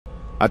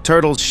A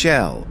turtle's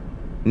shell,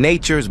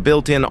 nature's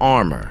built-in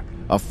armor,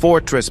 a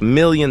fortress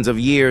millions of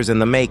years in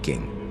the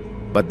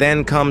making. But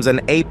then comes an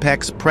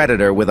apex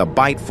predator with a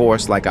bite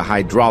force like a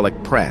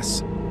hydraulic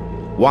press.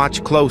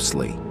 Watch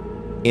closely.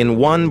 In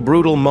one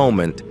brutal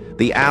moment,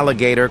 the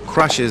alligator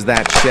crushes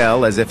that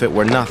shell as if it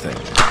were nothing.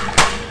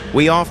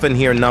 We often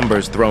hear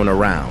numbers thrown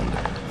around,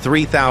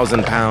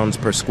 3,000 pounds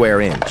per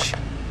square inch.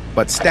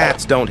 But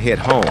stats don't hit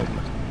home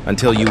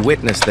until you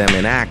witness them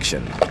in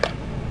action.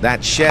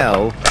 That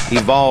shell,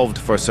 evolved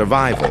for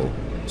survival,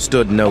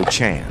 stood no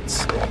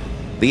chance.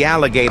 The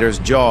alligator's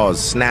jaws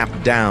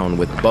snapped down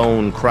with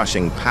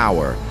bone-crushing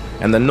power,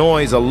 and the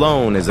noise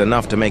alone is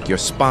enough to make your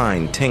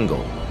spine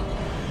tingle.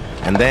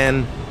 And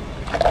then,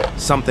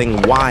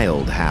 something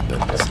wild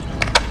happens.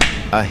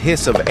 A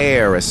hiss of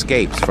air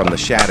escapes from the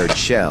shattered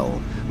shell,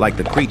 like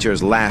the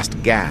creature's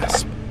last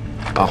gasp,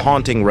 a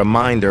haunting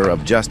reminder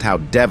of just how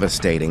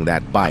devastating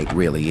that bite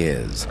really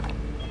is.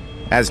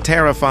 As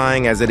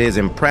terrifying as it is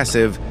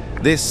impressive,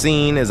 this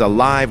scene is a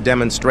live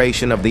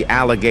demonstration of the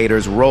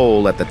alligator's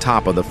role at the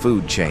top of the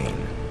food chain.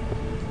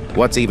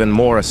 What's even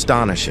more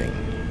astonishing,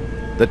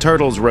 the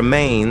turtle's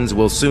remains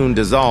will soon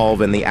dissolve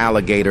in the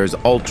alligator's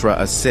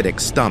ultra-acidic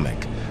stomach,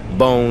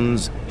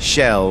 bones,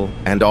 shell,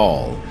 and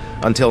all,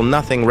 until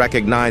nothing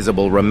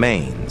recognizable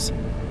remains.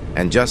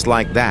 And just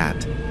like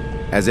that,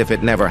 as if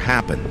it never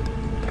happened,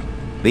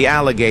 the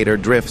alligator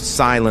drifts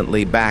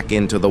silently back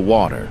into the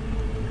water,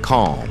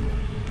 calm,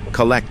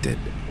 collected,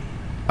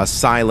 a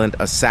silent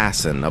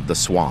assassin of the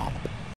swamp.